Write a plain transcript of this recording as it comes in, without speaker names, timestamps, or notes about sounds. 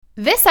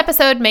This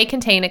episode may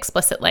contain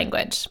explicit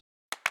language.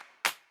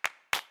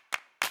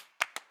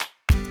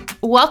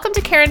 Welcome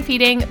to Care and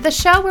Feeding, the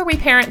show where we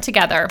parent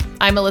together.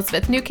 I'm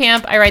Elizabeth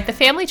Newcamp. I write the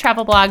family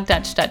travel blog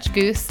Dutch Dutch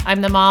Goose.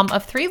 I'm the mom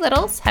of 3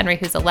 littles, Henry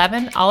who's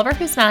 11, Oliver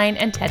who's 9,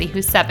 and Teddy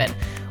who's 7.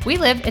 We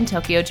live in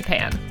Tokyo,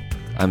 Japan.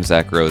 I'm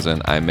Zach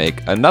Rosen. I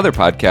make another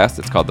podcast.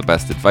 It's called The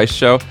Best Advice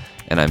Show.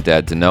 And I'm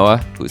dad to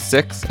Noah, who's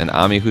 6, and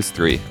Ami, who's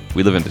 3.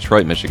 We live in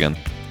Detroit, Michigan.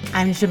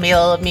 I'm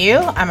Jamila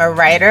Lemieux. I'm a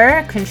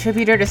writer,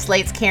 contributor to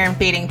Slate's Care and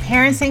Feeding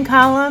parenting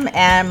column,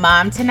 and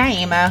mom to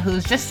Naima,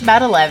 who's just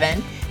about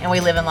 11, and we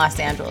live in Los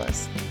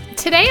Angeles.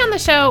 Today on the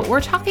show, we're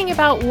talking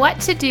about what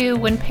to do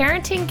when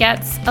parenting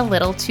gets a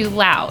little too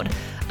loud.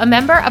 A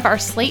member of our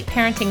Slate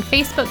Parenting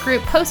Facebook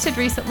group posted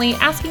recently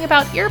asking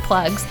about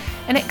earplugs,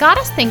 and it got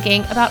us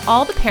thinking about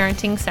all the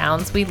parenting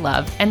sounds we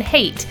love and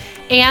hate,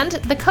 and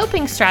the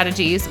coping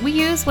strategies we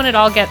use when it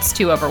all gets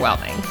too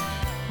overwhelming.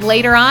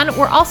 Later on,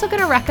 we're also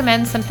going to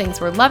recommend some things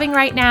we're loving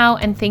right now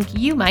and think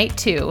you might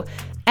too.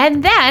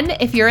 And then,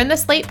 if you're in the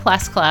Slate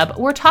Plus Club,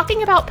 we're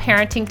talking about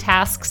parenting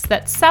tasks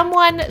that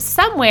someone,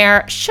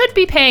 somewhere, should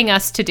be paying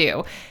us to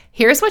do.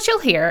 Here's what you'll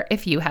hear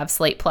if you have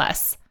Slate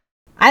Plus.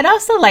 I'd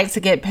also like to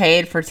get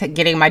paid for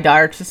getting my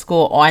daughter to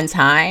school on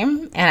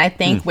time, and I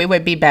think we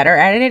would be better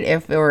at it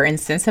if we were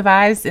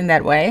incentivized in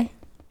that way.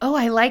 Oh,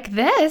 I like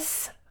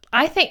this.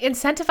 I think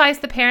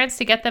incentivize the parents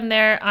to get them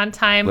there on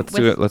time. Let's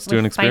do an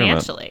experiment.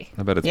 Financially.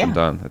 I bet it's been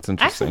done. It's interesting.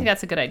 I actually think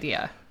that's a good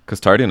idea.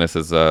 Because tardiness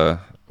is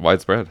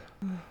widespread.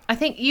 I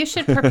think you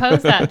should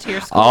propose that to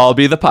your school. I'll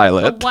be the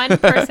pilot. A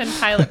one-person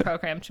pilot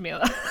program,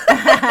 Jamila.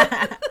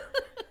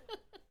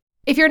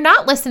 If you're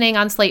not listening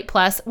on Slate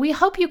Plus, we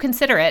hope you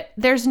consider it.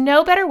 There's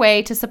no better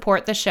way to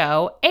support the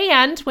show.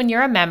 And when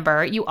you're a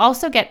member, you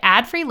also get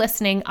ad-free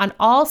listening on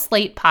all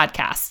Slate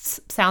podcasts.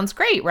 Sounds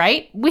great,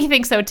 right? We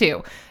think so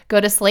too. Go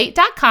to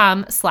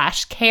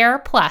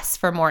slate.com/careplus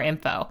for more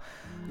info.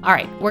 All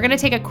right, we're going to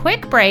take a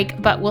quick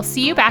break, but we'll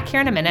see you back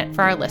here in a minute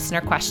for our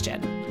listener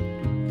question.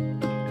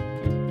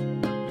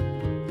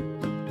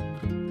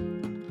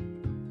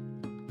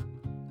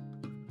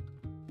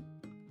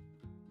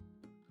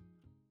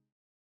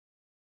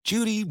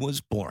 Judy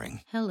was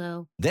boring.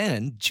 Hello.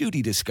 Then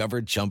Judy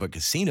discovered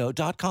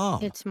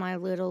ChumbaCasino.com. It's my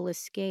little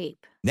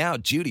escape. Now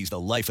Judy's the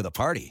life of the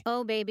party.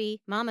 Oh,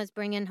 baby, mama's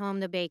bringing home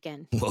the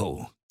bacon.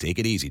 Whoa, take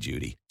it easy,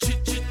 Judy.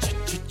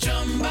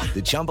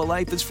 The Chumba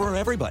life is for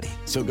everybody.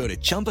 So go to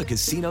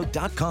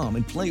ChumbaCasino.com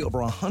and play over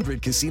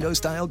 100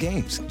 casino-style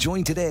games.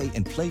 Join today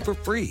and play for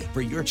free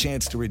for your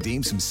chance to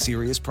redeem some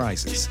serious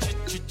prizes.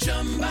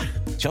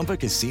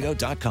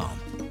 ChumbaCasino.com.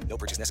 No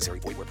purchase necessary.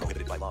 Void where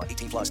prohibited by law.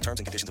 18 plus terms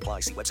and conditions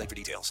apply. See website for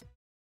details.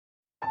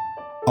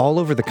 All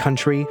over the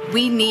country,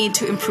 we need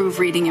to improve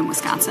reading in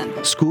Wisconsin.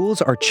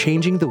 Schools are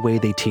changing the way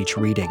they teach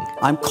reading.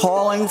 I'm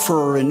calling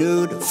for a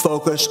renewed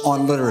focus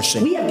on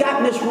literacy. We have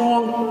gotten this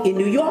wrong in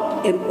New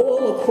York and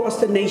all across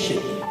the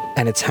nation.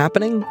 And it's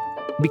happening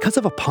because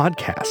of a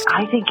podcast.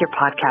 I think your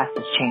podcast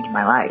has changed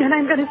my life. And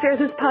I'm going to share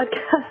this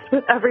podcast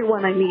with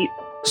everyone I meet.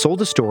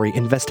 Sold a Story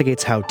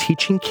investigates how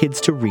teaching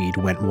kids to read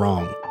went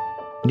wrong.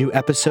 New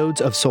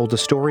episodes of Sold a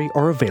Story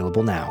are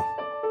available now.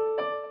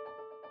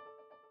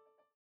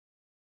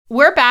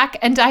 We're back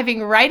and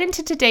diving right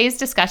into today's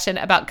discussion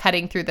about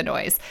cutting through the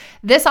noise.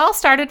 This all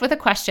started with a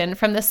question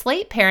from the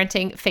Slate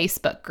Parenting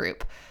Facebook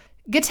group.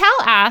 Gatel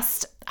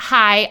asked,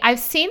 "Hi, I've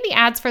seen the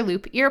ads for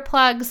Loop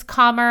earplugs,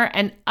 Calmer,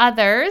 and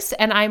others,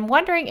 and I'm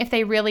wondering if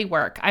they really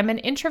work. I'm an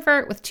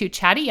introvert with 2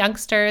 chatty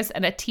youngsters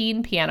and a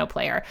teen piano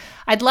player.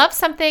 I'd love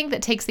something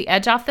that takes the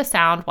edge off the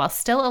sound while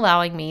still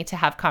allowing me to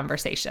have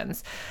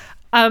conversations."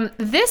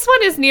 This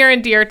one is near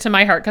and dear to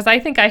my heart because I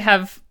think I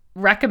have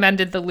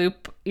recommended the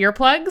Loop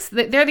earplugs.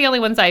 They're the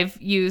only ones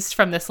I've used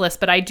from this list,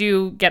 but I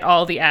do get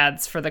all the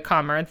ads for the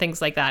Calmer and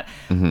things like that.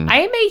 Mm-hmm. I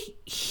am a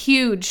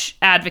huge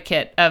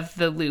advocate of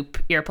the Loop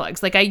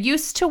earplugs. Like I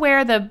used to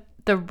wear the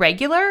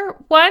regular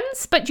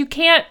ones, but you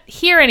can't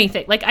hear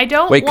anything. Like I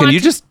don't Wait, can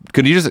you just,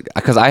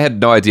 because I had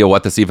no idea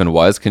what this even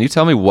was. Can you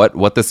tell me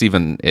what this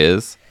even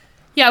is?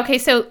 Yeah, okay.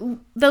 So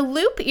the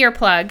Loop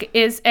earplug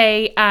is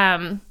a,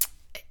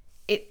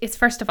 it's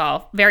first of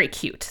all very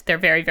cute. They're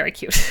very, very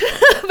cute.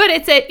 But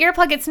it's an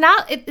earplug. It's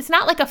not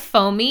like a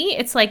foamy.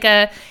 It's like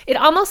it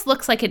almost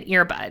looks like an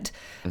earbud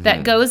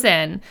that goes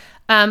in.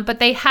 But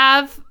they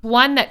have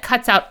one that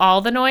cuts out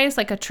all the noise,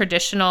 like a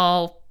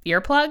traditional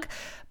earplug.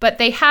 But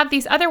they have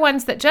these other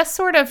ones that just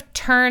sort of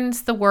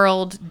turns the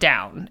world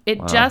down.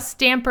 It just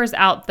dampers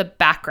out the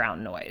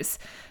background noise.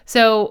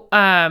 So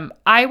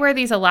I wear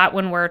these a lot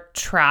when we're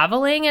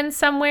traveling and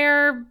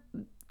somewhere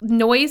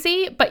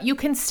noisy, but you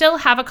can still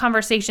have a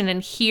conversation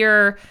and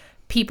hear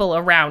people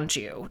around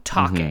you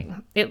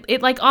talking.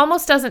 It like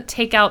almost doesn't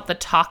take out the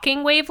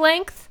talking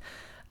wavelength.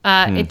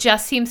 It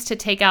just seems to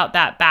take out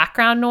that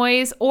background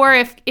noise. Or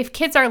if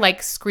kids are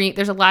like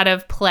there's a lot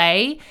of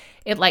play,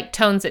 it like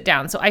tones it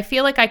down. So I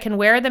feel like I can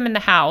wear them in the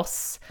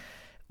house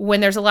when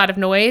there's a lot of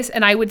noise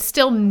and I would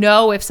still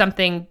know if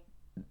something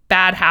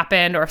bad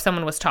happened or if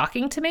someone was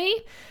talking to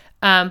me.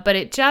 But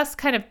it just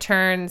kind of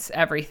turns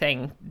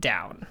everything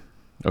down.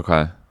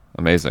 Okay.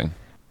 Amazing.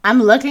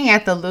 I'm looking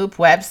at the Loop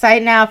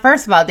website now.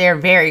 First of all, they're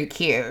very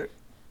cute.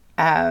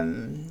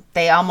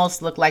 They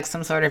almost look like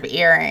some sort of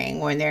earring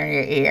when they're in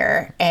your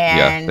ear.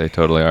 And yeah, they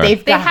totally are.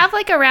 They have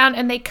like around,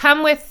 and they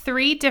come with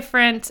 3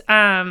 different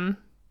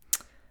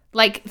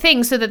like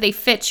things so that they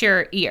fit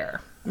your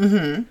ear.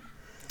 Mm-hmm.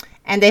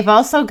 And they've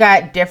also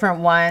got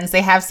different ones.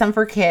 They have some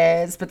for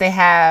kids, but they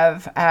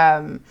have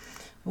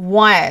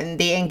one,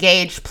 the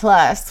Engage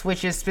Plus,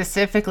 which is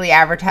specifically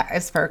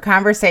advertised for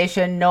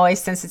conversation,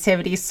 noise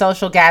sensitivity,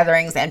 social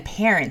gatherings, and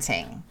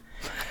parenting.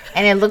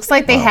 And it looks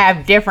like they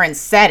have different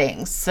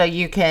settings, so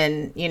you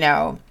can,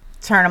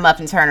 turn them up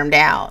and turn them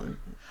down.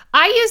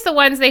 I use the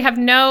ones, they have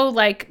no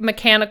like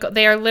mechanical,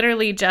 they are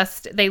literally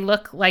just, they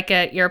look like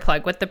a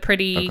earplug with the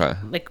pretty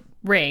like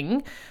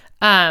ring.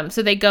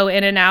 So they go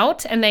in and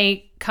out, and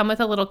they come with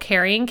a little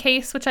carrying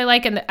case, which I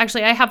like. And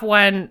actually I have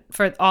one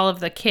for all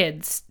of the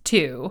kids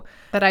too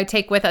that I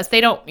take with us.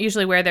 They don't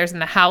usually wear theirs in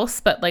the house,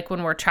 but like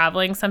when we're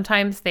traveling,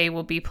 sometimes they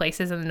will be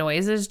places and the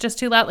noise is just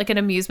too loud. Like an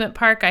amusement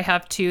park, I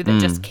have 2 that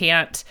just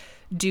can't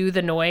do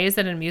the noise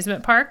in an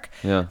amusement park.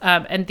 Yeah.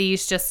 And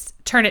these just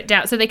turn it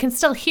down so they can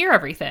still hear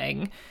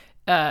everything.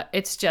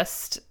 It's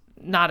just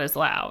not as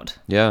loud.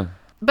 Yeah.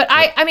 But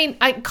I mean,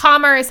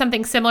 Calmer is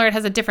something similar. It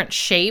has a different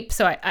shape.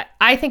 So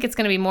I think it's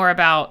going to be more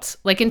about,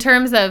 like, in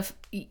terms of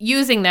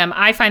using them,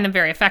 I find them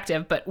very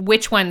effective. But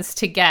which ones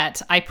to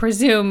get, I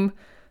presume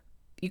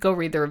you go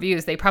read the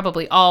reviews. They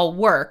probably all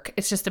work.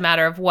 It's just a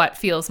matter of what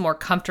feels more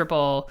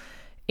comfortable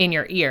in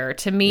your ear.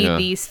 To me,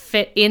 these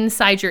fit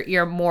inside your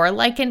ear more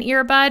like an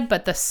earbud,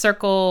 but the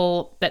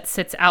circle that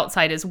sits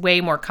outside is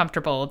way more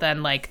comfortable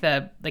than like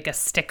a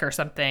stick or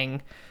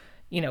something,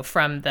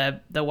 from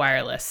the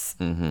wireless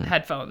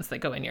headphones that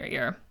go in your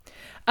ear.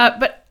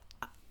 But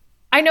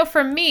I know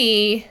for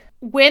me,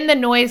 when the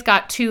noise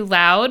got too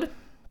loud,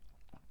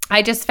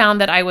 I just found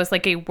that I was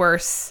like a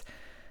worse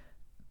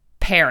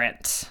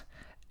parent.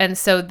 And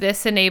so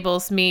this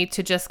enables me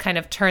to just kind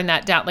of turn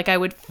that down. Like I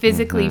would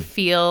physically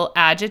feel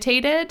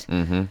agitated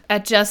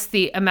at just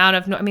the amount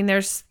of I mean,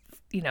 there's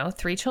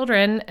 3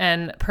 children,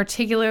 and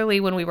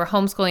particularly when we were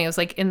homeschooling, it was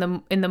like in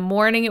the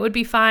morning it would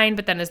be fine,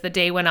 but then as the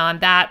day went on,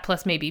 that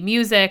plus maybe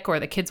music or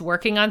the kids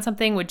working on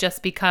something would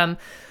just become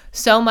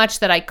so much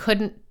that I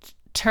couldn't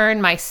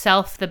turn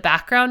myself the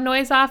background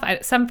noise off.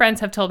 Some friends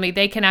have told me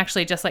they can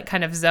actually just like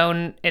kind of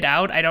zone it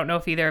out. I don't know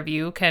if either of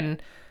you can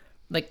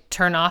like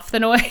turn off the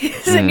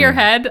noise in your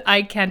head.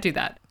 I can't do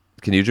that.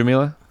 Can you,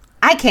 Jamila?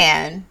 I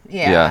can.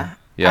 Yeah.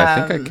 Yeah,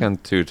 I think I can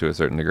too, to a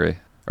certain degree,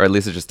 or at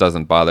least it just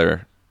doesn't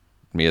bother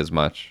me as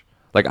much.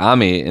 Like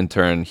Ami, in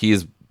turn,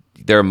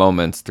 there are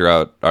moments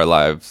throughout our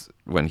lives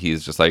when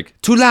he's just like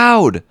too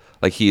loud,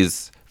 like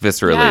he's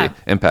viscerally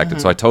impacted.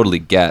 So I totally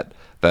get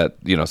that,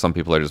 some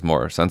people are just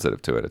more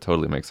sensitive to it. It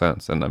totally makes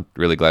sense, and I'm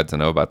really glad to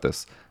know about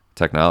this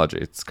technology.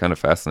 It's kind of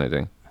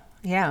fascinating.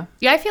 Yeah,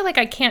 I feel like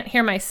I can't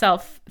hear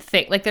myself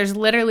think. Like there's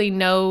literally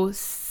no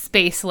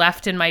space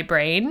left in my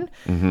brain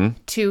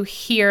to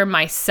hear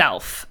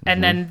myself,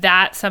 and then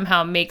that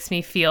somehow makes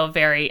me feel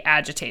very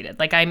agitated.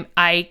 Like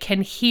I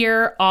can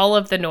hear all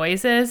of the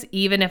noises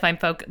even if I'm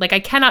focused. Like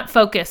I cannot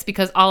focus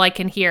because all I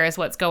can hear is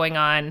what's going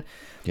on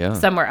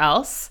somewhere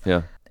else.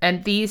 Yeah,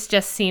 and these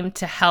just seem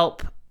to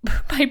help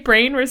my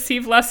brain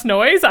receive less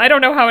noise. I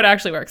don't know how it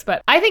actually works,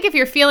 but I think if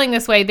you're feeling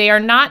this way, they are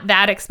not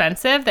that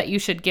expensive that you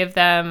should give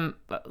them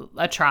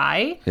a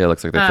try. Yeah, it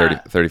looks like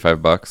they're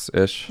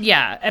 $35-ish.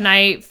 Yeah, and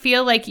I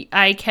feel like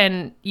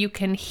you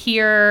can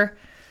hear.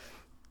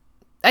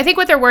 I think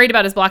what they're worried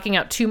about is blocking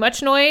out too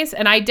much noise,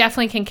 and I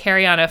definitely can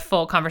carry on a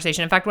full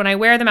conversation. In fact, when I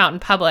wear them out in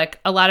public,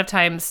 a lot of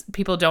times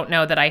people don't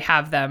know that I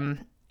have them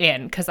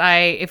in, because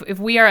if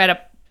we are at a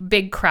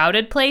big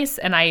crowded place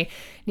and I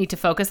need to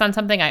focus on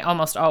something, I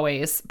almost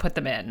always put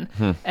them in.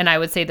 And I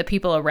would say the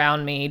people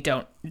around me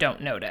don't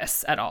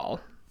notice at all.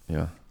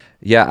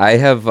 Yeah, I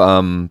have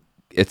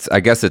I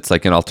guess it's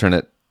like an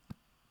alternate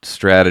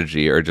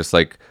strategy, or just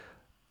like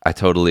I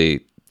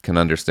totally can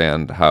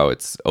understand how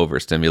it's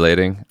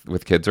overstimulating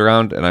with kids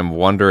around, and I'm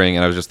wondering,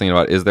 and I was just thinking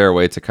about, is there a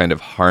way to kind of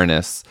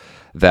harness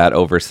that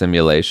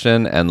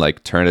overstimulation and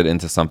like turn it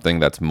into something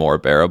that's more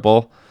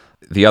bearable?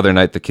 The other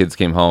night, the kids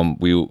came home.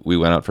 We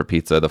went out for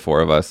pizza, the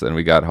 4 of us, and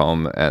we got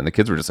home, and the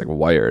kids were just like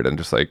wired, and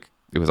just like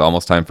it was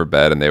almost time for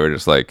bed, and they were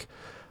just like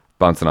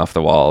bouncing off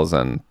the walls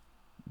and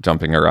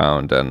jumping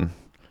around and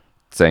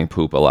saying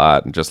poop a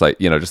lot, and just like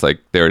just like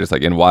they were just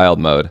like in wild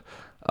mode.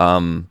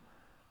 And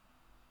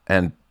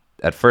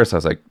at first, I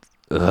was like,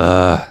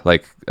 ugh,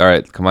 like, all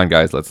right, come on,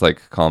 guys, let's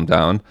like calm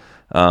down.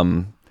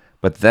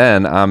 But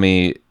then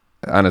Ami,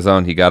 on his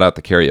own, he got out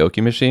the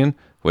karaoke machine,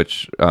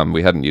 which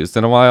we hadn't used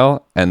in a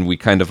while, and we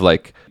kind of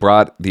like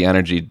brought the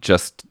energy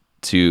just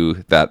to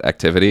that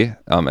activity,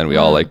 and we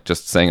all like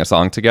just sang a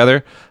song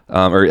together,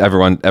 or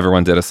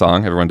everyone did a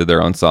song, everyone did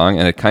their own song,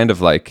 and it kind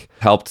of like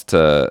helped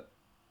to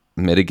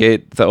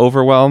mitigate the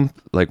overwhelm,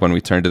 like when we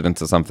turned it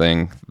into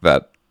something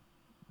that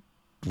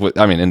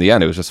I mean, in the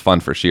end, it was just fun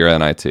for Shira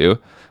and I too,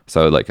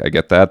 so like I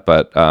get that,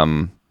 but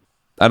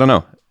I don't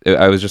know,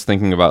 I was just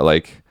thinking about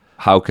like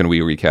how can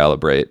we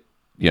recalibrate,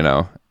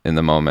 in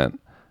the moment.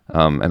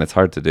 And it's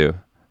hard to do.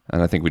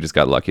 And I think we just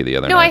got lucky the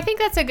other No, night. I think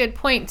that's a good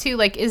point too.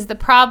 Like, is the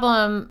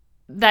problem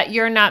that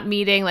you're not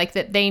meeting, like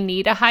that they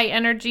need a high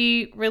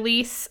energy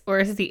release, or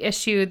is the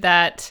issue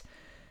that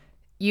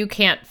you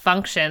can't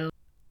function?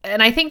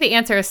 And I think the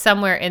answer is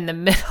somewhere in the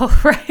middle,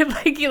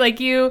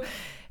 right?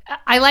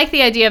 I like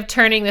the idea of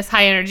turning this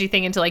high energy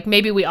thing into like,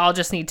 maybe we all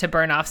just need to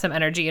burn off some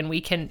energy and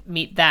we can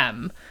meet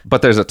them.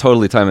 But there's a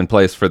totally time and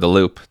place for the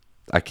loop.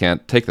 I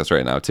can't take this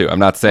right now, too. I'm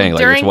not saying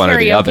like it's one or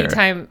the other. During karaoke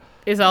time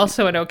is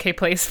also an okay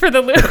place for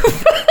the loop.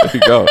 There you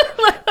go.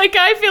 Like,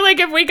 I feel like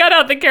if we got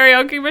out the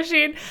karaoke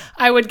machine,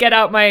 I would get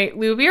out my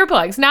loop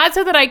earplugs. Not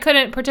so that I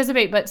couldn't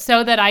participate, but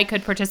so that I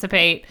could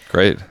participate.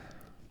 Great.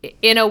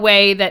 In a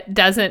way that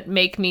doesn't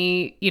make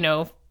me,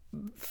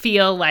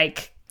 feel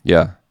like...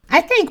 Yeah.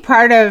 I think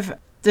part of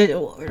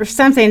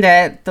something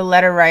that the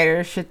letter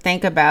writers should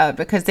think about,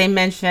 because they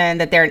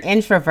mentioned that they're an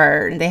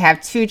introvert and they have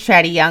 2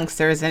 chatty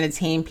youngsters and a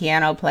teen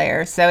piano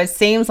player. So it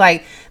seems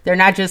like they're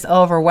not just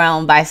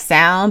overwhelmed by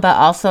sound, but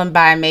also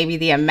by maybe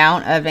the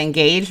amount of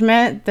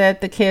engagement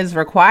that the kids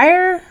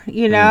require,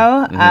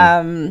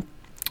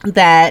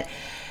 that...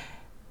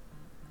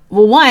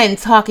 Well, one,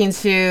 talking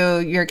to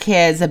your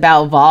kids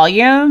about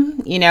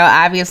volume,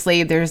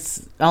 obviously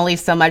there's only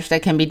so much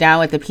that can be done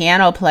with the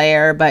piano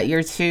player, but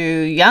your 2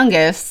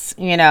 youngest,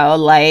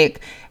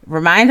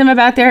 remind them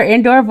about their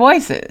indoor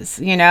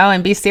voices,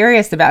 and be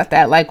serious about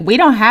that. Like, we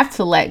don't have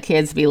to let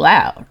kids be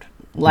loud.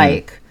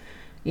 They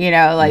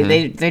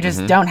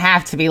just don't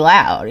have to be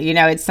loud.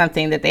 It's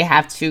something that they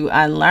have to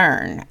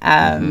unlearn.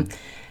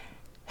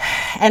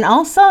 And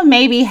also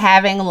maybe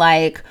having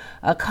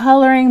a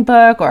coloring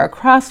book or a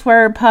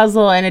crossword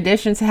puzzle in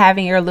addition to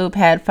having your loop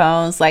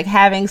headphones, like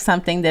having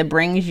something that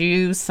brings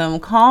you some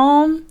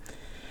calm,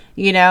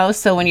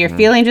 so when you're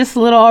feeling just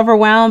a little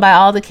overwhelmed by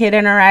all the kid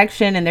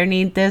interaction and they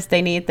need this,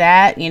 they need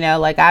that,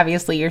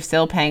 obviously you're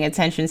still paying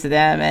attention to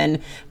them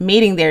and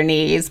meeting their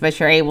needs, but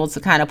you're able to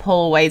kind of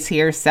pull away to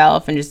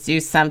yourself and just do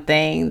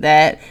something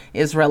that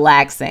is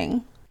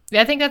relaxing.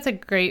 Yeah, I think that's a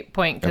great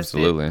point, because the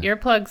Absolutely.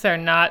 earplugs are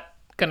not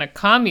going to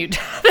calm you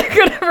down. They're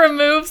going to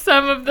remove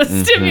some of the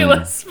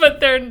stimulus, but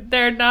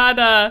they're not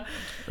right.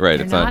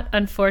 they're It's not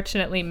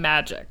unfortunately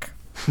magic.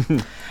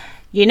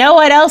 You know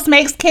what else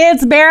makes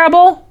kids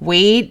bearable?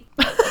 Weed.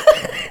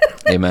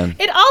 Amen.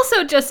 It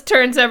also just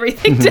turns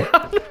everything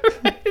down.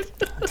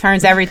 Right?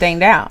 Turns everything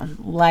down.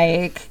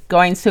 Like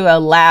going to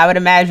I would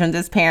imagine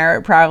this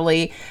parent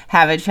probably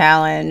have a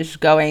challenge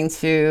going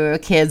to a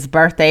kid's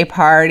birthday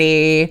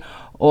party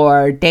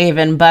or Dave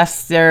and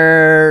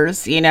Buster's,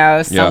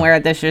 somewhere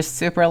that's just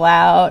super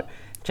loud.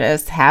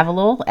 Just have a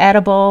little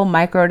edible,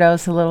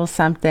 microdose a little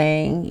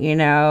something,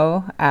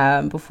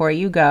 before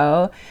you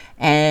go.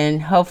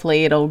 And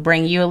hopefully it'll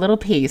bring you a little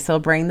peace. It'll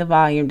bring the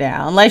volume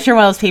down. Unless you're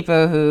one of those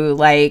people who,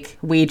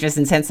 weed just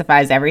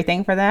intensifies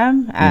everything for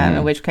them.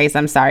 In which case,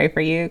 I'm sorry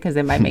for you, because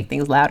it might make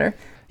things louder.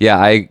 Yeah,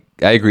 I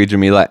agree,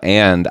 Jamila.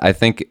 And I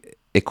think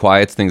it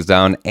quiets things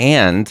down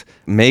and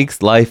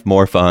makes life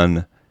more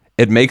fun.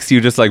 It makes you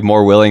just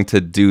more willing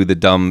to do the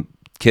dumb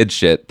kid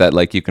shit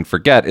that you can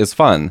forget is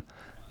fun.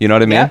 You know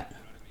what I mean?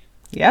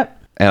 Yep.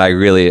 And I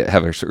really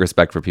have a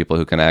respect for people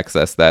who can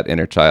access that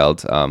inner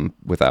child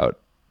without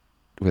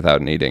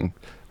needing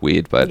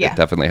weed, but it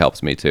definitely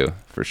helps me too,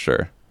 for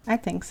sure. I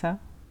think so.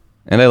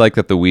 And I like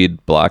that the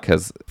weed block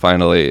has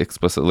finally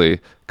explicitly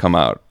come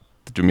out.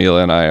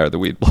 Jamila and I are the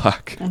weed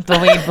block. The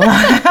weed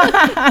block.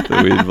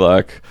 The weed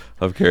block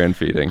of care and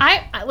feeding.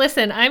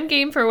 Listen, I'm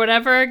game for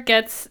whatever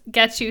gets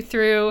you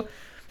through.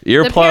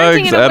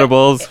 Earplugs,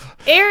 edibles,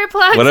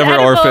 earplugs, whatever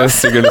edibles.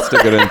 orifice you're gonna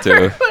stick it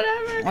into.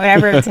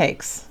 Whatever it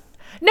takes.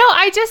 No,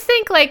 I just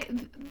think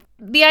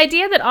the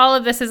idea that all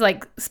of this is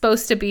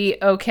supposed to be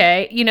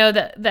okay,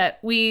 that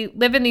we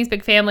live in these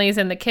big families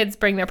and the kids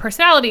bring their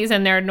personalities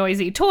and their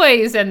noisy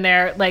toys and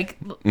their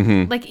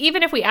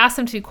even if we ask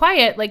them to be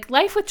quiet,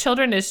 life with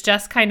children is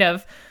just kind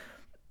of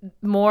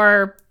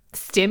more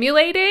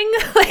stimulating.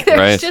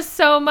 There's just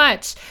so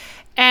much.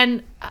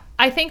 And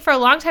I think for a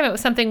long time it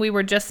was something we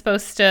were just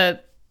supposed to,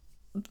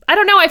 I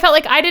don't know. I felt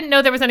like I didn't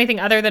know there was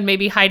anything other than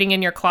maybe hiding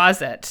in your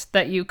closet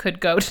that you could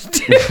go to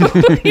do,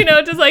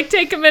 just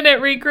take a minute,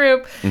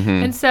 regroup.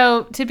 And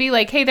so to be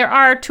hey, there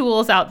are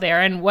tools out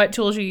there, and what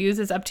tools you use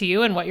is up to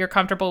you and what you're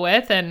comfortable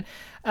with and,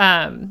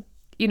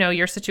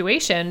 your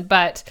situation.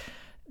 But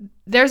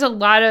there's a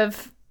lot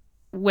of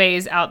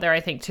ways out there, I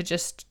think, to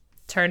just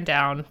turn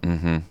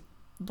down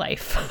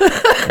life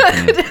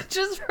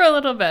just for a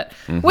little bit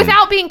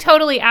without being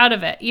totally out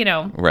of it,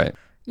 Right.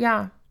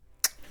 Yeah.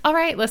 All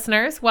right,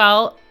 listeners.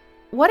 Well,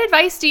 what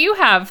advice do you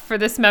have for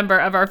this member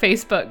of our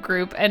Facebook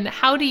group, and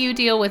how do you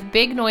deal with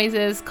big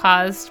noises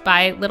caused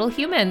by little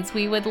humans?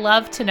 We would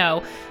love to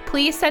know.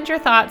 Please send your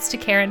thoughts to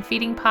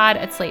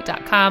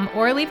careandfeedingpod@slate.com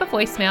or leave a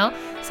voicemail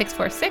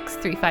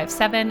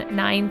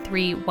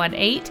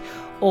 646-357-9318,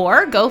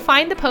 or go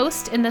find the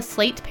post in the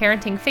Slate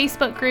Parenting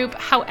Facebook group.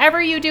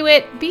 However you do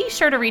it, be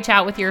sure to reach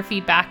out with your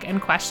feedback and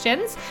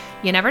questions.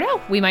 You never know,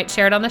 we might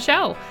share it on the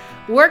show.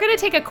 We're going to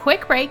take a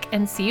quick break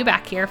and see you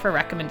back here for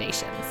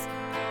recommendations.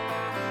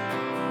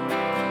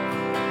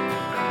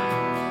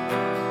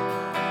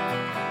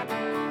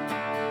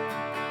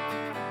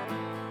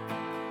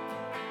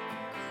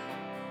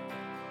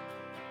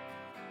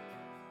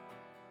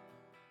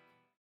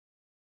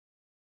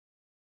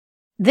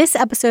 This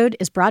episode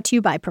is brought to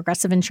you by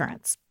Progressive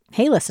Insurance.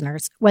 Hey,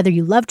 listeners, whether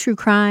you love true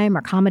crime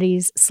or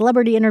comedies,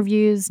 celebrity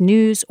interviews,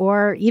 news,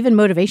 or even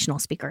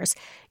motivational speakers,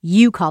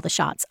 you call the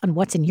shots on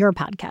what's in your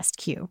podcast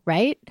queue,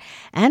 right?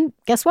 And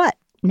guess what?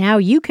 Now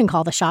you can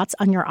call the shots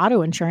on your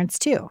auto insurance,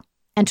 too.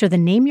 Enter the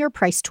Name Your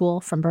Price tool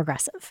from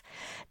Progressive.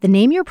 The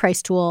Name Your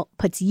Price tool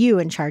puts you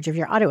in charge of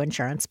your auto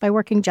insurance by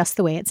working just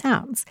the way it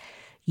sounds.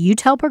 You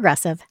tell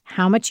Progressive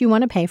how much you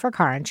want to pay for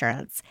car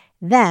insurance.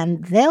 Then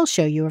they'll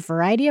show you a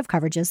variety of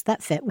coverages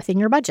that fit within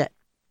your budget,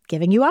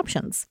 giving you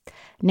options.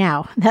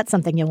 Now, that's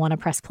something you'll want to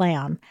press play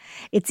on.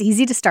 It's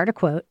easy to start a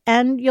quote,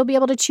 and you'll be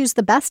able to choose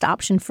the best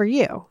option for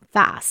you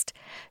fast.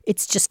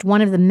 It's just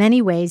one of the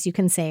many ways you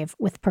can save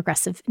with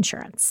Progressive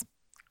Insurance.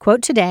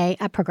 Quote today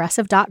at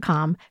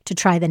Progressive.com to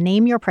try the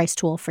Name Your Price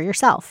tool for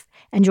yourself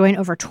and join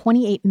over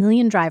 28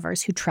 million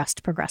drivers who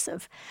trust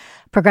Progressive.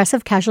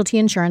 Progressive Casualty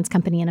Insurance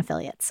Company and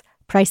Affiliates.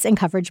 Price and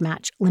coverage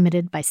match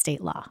limited by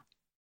state law.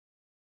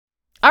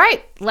 All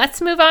right,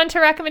 let's move on to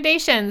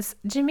recommendations.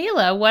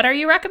 Jamila, what are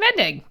you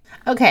recommending?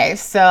 Okay,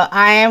 so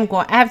I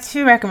have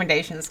two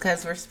recommendations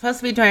because we're supposed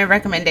to be doing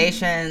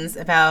recommendations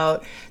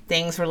about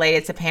things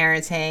related to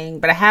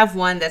parenting, but I have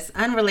one that's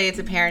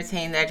unrelated to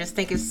parenting that I just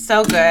think is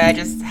so good. I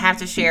just have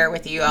to share it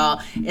with you all.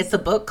 It's a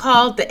book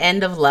called The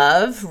End of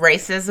Love,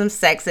 Racism,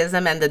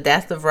 Sexism, and the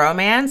Death of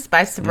Romance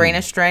by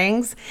Sabrina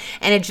Strings.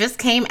 And it just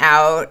came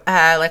out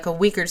like a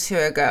week or two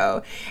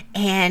ago.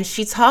 And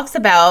she talks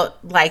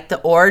about like the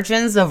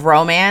origins of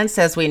romance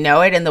as we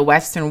know it in the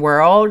Western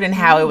world and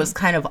how it was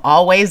kind of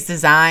always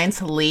designed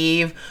to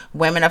leave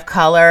women of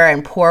color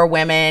and poor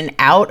women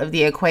out of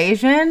the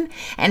equation,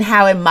 and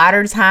how in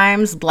modern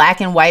times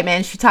Black and white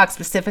men, she talks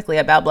specifically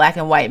about Black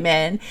and white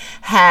men,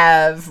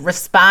 have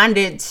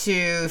responded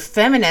to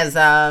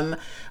feminism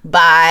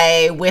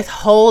by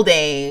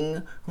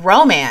withholding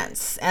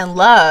romance and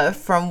love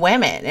from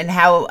women, and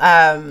how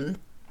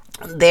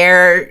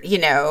their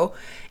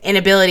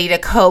inability to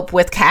cope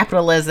with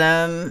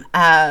capitalism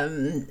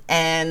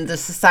and the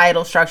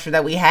societal structure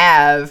that we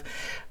have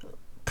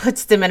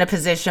puts them in a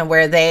position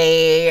where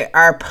they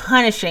are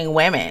punishing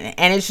women.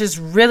 And it's just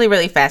really,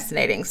 really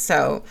fascinating.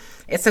 So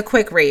it's a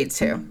quick read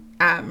too.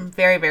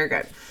 Very, very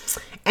good.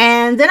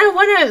 And then I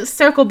want to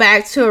circle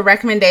back to a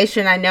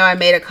recommendation I know I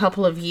made a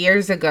couple of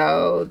years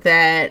ago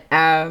that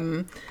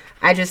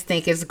I just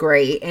think is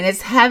great. And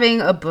it's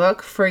having a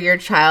book for your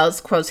child's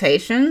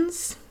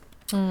quotations.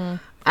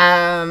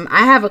 I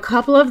have a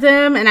couple of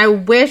them, and I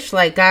wish,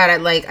 I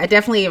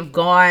definitely have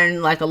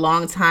gone a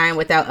long time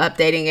without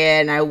updating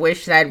it, and I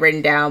wish that I'd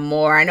written down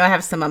more. I know I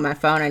have some on my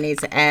phone I need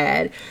to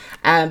add,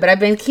 but I've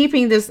been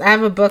keeping this. I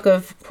have a book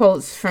of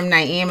quotes from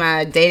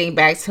Naima dating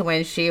back to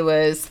when she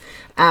was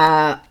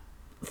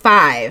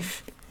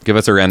 5. Give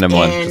us a random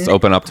one. Just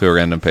open up to a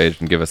random page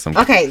and give us some.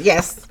 Okay,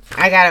 yes.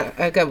 I got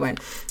a good one.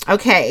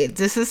 Okay,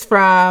 this is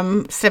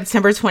from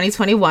September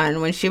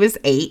 2021 when she was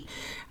 8.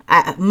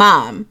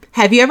 Mom,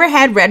 have you ever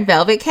had red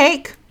velvet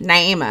cake?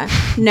 Naima,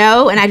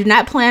 no, and I do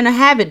not plan to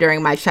have it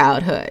during my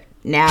childhood.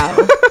 Now,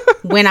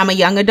 when I'm a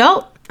young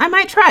adult, I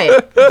might try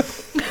it.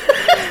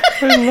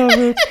 I love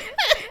it.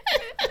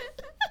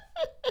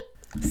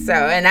 So,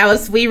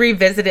 and we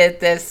revisited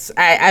this.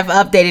 I've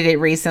updated it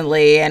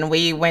recently, and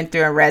we went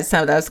through and read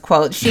some of those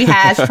quotes. She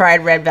has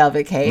tried red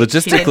velvet cake.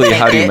 Logistically,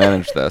 how do you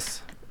manage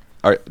this?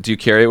 Do you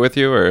carry it with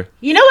you, or?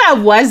 You know what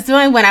I was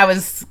doing when I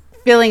was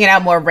filling it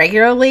out more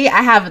regularly?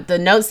 I have the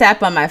notes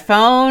app on my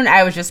phone.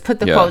 I would just put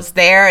the quotes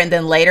there and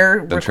then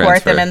later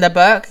record them in the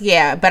book.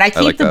 Yeah, but I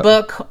keep the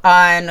book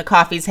on the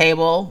coffee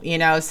table,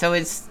 so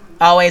it's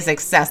always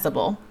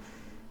accessible.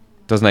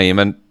 Does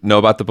Naima know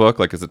about the book?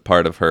 Is it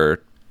part of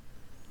her?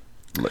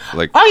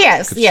 Oh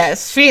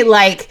yes. She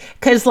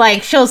because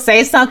she'll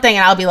say something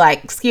and I'll be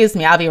like, "Excuse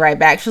me, I'll be right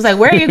back." She's like,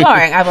 "Where are you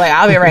going?" I'll be like,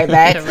 "I'll be right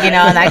back,"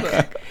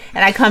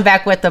 and I come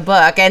back with the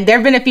book. And there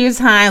have been a few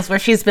times where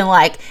she's been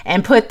like,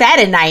 "And put that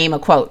in Naima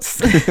quotes."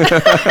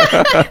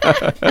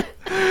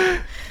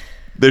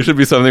 There should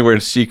be something where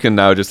she can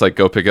now just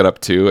go pick it up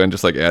too and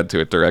just add to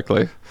it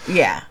directly.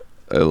 Yeah,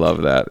 I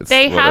love that.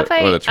 They have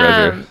what a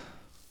treasure.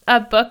 A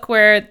book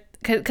where,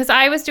 because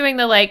I was doing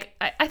the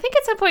I think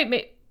at some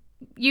point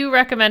you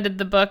recommended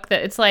the book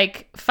that it's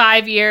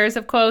 5 years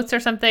of quotes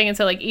or something, and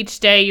so each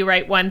day you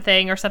write one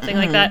thing or something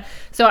like that.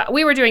 So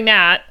we were doing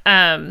that.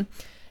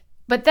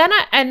 But then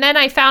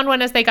I found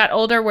one as they got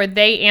older where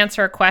they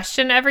answer a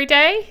question every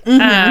day.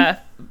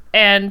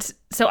 And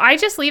so I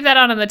just leave that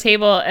on the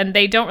table, and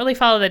they don't really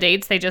follow the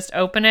dates. They just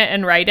open it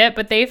and write it.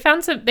 But they've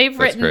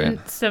written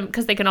some,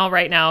 because they can all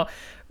write now,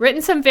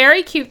 written some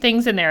very cute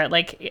things in there.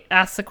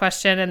 Ask the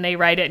question and they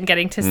write it, and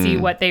getting to see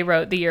what they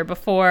wrote the year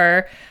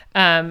before,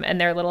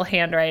 and their little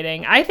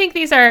handwriting. I think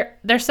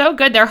they're so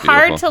good. They're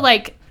hard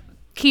to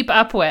keep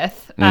up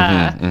with.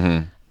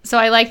 So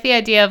I like the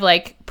idea of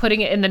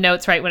putting it in the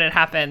notes right when it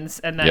happens,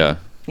 and then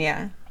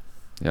yeah.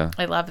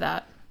 I love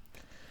that.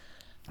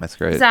 That's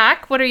great.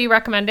 Zach, what are you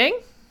recommending?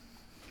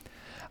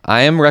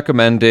 I am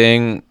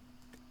recommending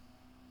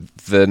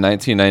the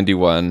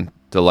 1991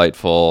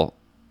 delightful,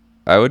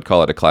 I would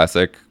call it a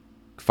classic,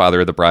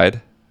 Father of the Bride.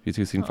 Have you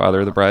two seen Father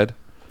of the Bride?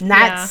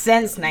 Not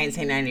since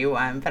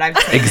 1991, but I've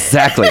seen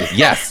Exactly.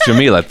 Yes,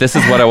 Jamila, this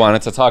is what I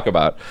wanted to talk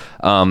about.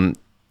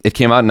 It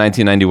came out in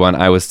 1991.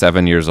 I was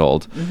 7 years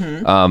old.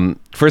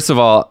 First of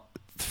all,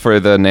 for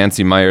the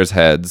Nancy Meyers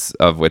heads,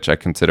 of which I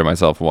consider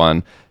myself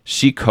one,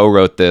 she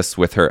co-wrote this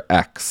with her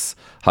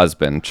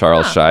ex-husband,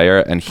 Charles Shire,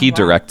 and he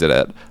directed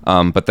it.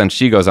 But then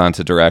she goes on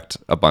to direct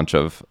a bunch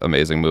of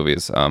amazing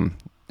movies,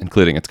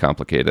 including It's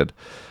Complicated,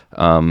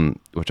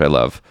 which I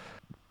love.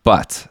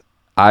 But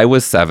I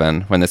was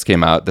 7 when this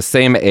came out, the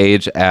same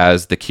age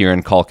as the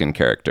Kieran Culkin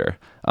character,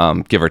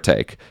 give or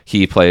take.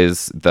 He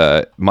plays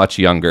the much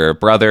younger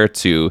brother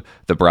to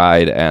the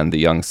bride and the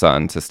young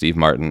son to Steve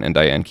Martin and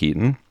Diane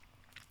Keaton.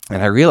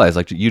 And I realized,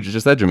 like you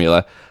just said,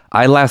 Jamila,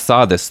 I last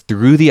saw this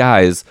through the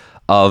eyes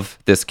of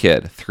this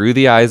kid, through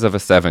the eyes of a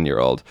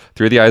 7-year-old,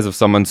 through the eyes of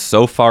someone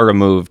so far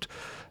removed,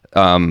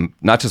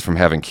 not just from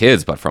having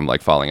kids, but from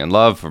like falling in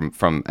love,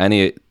 from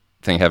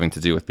anything having to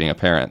do with being a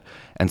parent.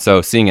 And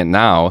so seeing it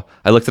now,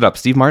 I looked it up.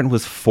 Steve Martin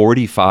was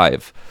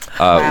 45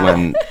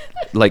 when,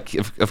 like,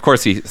 of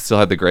course he still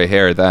had the gray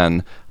hair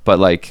then, but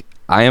like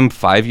I am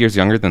 5 years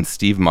younger than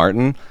Steve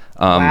Martin.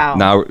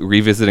 Now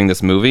revisiting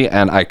this movie,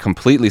 and I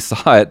completely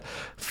saw it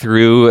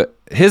through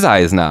his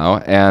eyes now,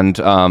 and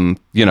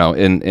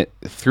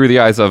through the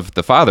eyes of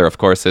the father. Of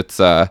course,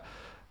 it's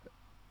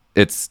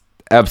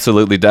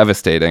absolutely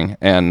devastating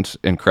and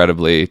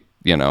incredibly,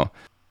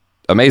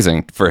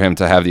 amazing for him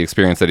to have the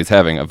experience that he's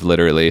having of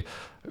literally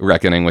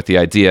reckoning with the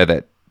idea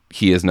that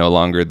he is no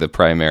longer the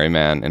primary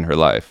man in her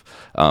life,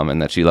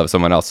 and that she loves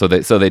someone else. So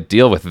they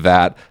deal with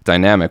that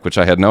dynamic, which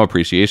I had no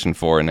appreciation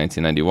for in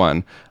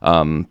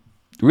 1991.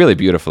 Really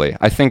beautifully.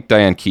 I think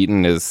Diane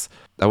Keaton is,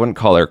 I wouldn't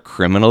call her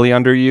criminally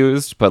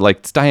underused, but like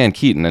it's Diane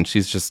Keaton and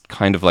she's just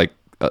kind of like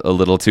a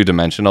little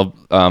two-dimensional.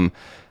 And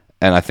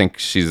I think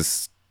she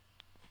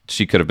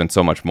could have been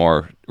so much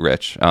more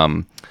rich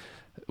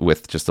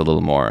with just a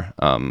little more.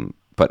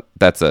 But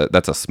that's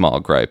a small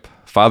gripe.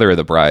 Father of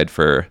the Bride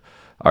for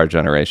our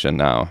generation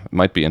now. It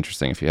might be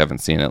interesting if you haven't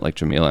seen it, like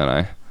Jamila and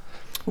I.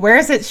 Where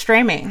is it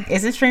streaming?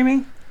 Is it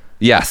streaming?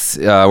 Yes.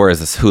 Where is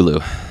this?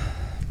 Hulu.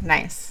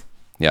 Nice.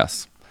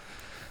 Yes.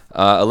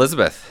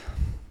 Elizabeth.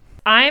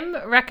 I'm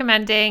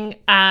recommending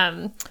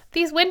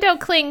these window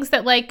clings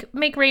that like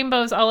make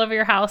rainbows all over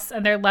your house,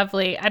 and they're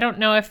lovely. I don't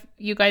know if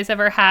you guys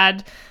ever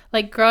had,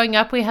 like growing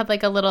up, we had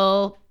like a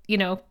little,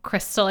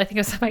 crystal, I think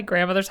it was at my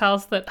grandmother's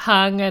house, that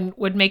hung and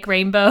would make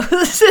rainbows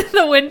in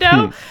the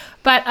window.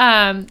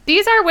 But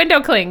these are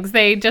window clings.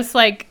 They just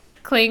like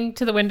cling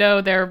to the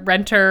window. They're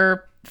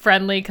renter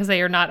friendly because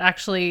they are not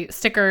actually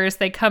stickers.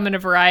 They come in a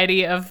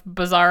variety of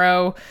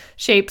bizarro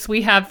shapes.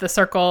 We have the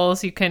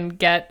circles. You can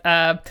get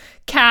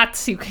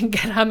cats, you can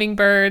get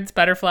hummingbirds,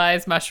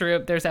 butterflies,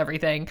 mushroom. There's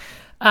everything.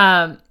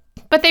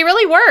 But they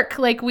really work.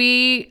 Like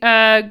we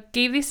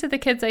gave these to the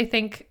kids, I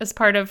think, as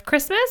part of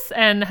Christmas,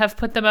 and have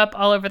put them up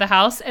all over the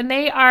house. And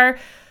they are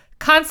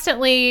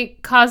constantly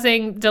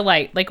causing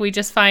delight. Like we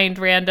just find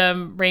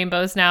random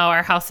rainbows now.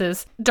 Our house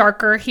is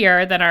darker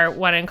here than our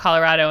one in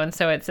Colorado, and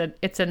so it's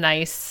a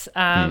nice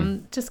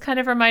just kind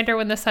of reminder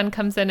when the sun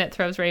comes in, it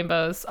throws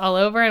rainbows all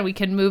over, and we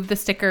can move the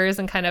stickers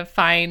and kind of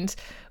find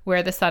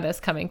where the sun is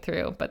coming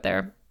through. But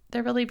they're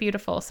really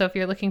beautiful. So if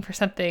you're looking for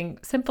something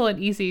simple and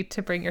easy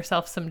to bring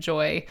yourself some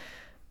joy,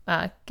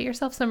 get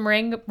yourself some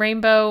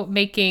rainbow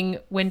making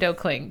window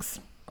clings.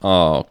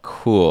 Oh,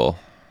 cool.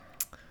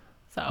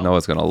 So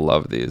Noah's going to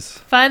love these.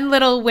 Fun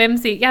little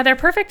whimsy. Yeah, they're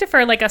perfect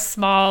for like a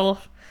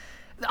small...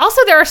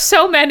 Also, there are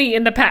so many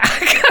in the pack.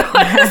 I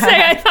want to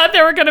say I thought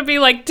there were going to be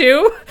like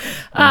 2.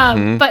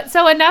 But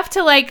so enough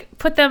to like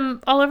put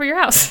them all over your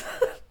house.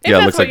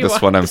 Yeah, it looks like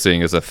this one I'm seeing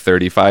is a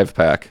 35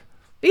 pack.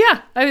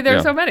 Yeah, I mean, there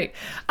are so many.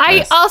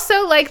 I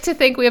also like to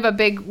think we have a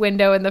big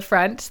window in the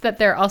front that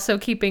they're also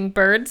keeping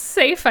birds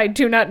safe. I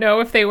do not know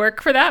if they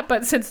work for that,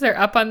 but since they're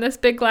up on this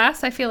big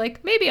glass, I feel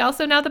like maybe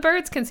also now the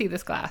birds can see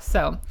this glass.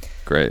 So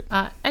great.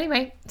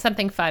 Anyway,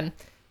 something fun.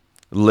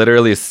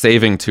 Literally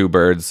saving 2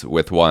 birds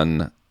with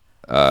one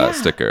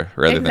sticker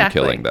rather than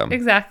killing them.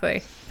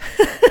 Exactly.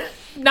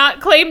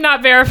 Not claimed,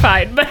 not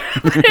verified, but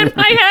in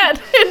my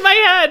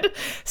head,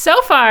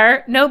 so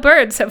far, no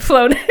birds have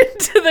flown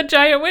into the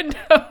giant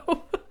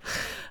window.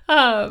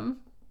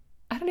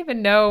 I don't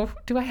even know.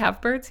 Do I have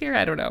birds here?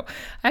 I don't know.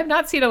 I have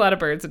not seen a lot of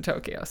birds in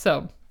Tokyo,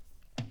 so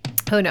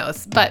who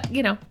knows? But,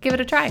 give it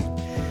a try.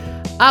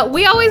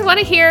 We always want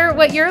to hear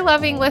what you're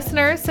loving,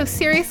 listeners, so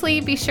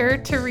seriously, be sure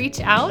to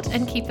reach out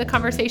and keep the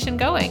conversation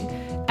going.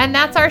 And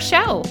that's our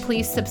show.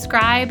 Please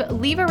subscribe,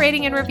 leave a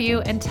rating and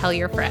review, and tell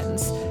your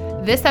friends.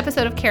 This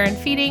episode of Care and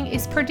Feeding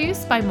is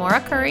produced by Maura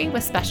Curry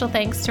with special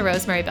thanks to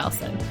Rosemary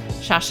Belson.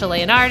 Shasha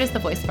Leonard is the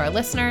voice of our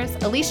listeners.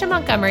 Alicia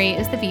Montgomery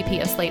is the VP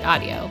of Slate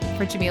Audio.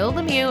 For Jamila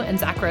Lemieux and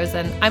Zach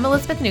Rosen, I'm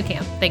Elizabeth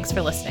Newcamp. Thanks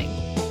for listening.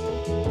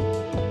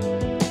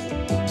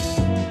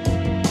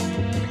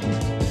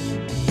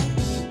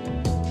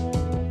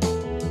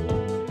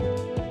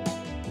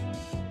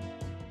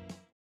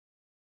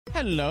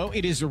 Hello,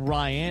 it is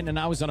Ryan, and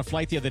I was on a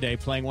flight the other day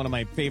playing one of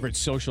my favorite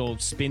social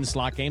spin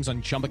slot games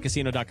on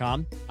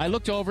ChumbaCasino.com. I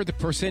looked over at the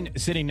person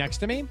sitting next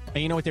to me, and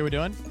you know what they were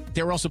doing?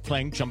 They were also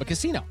playing Chumba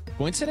Casino.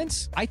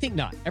 Coincidence? I think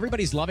not.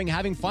 Everybody's loving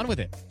having fun with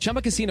it.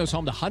 Chumba Casino is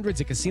home to hundreds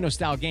of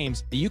casino-style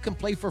games that you can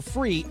play for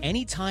free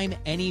anytime,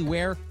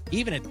 anywhere,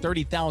 even at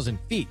 30,000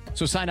 feet.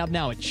 So sign up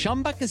now at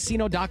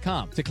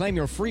ChumbaCasino.com to claim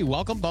your free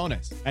welcome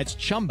bonus. That's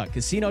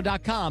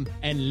ChumbaCasino.com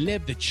and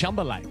live the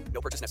Chumba life.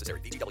 No purchase necessary.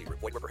 VGW.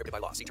 Void where prohibited by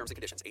law. See terms and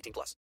conditions. 18+.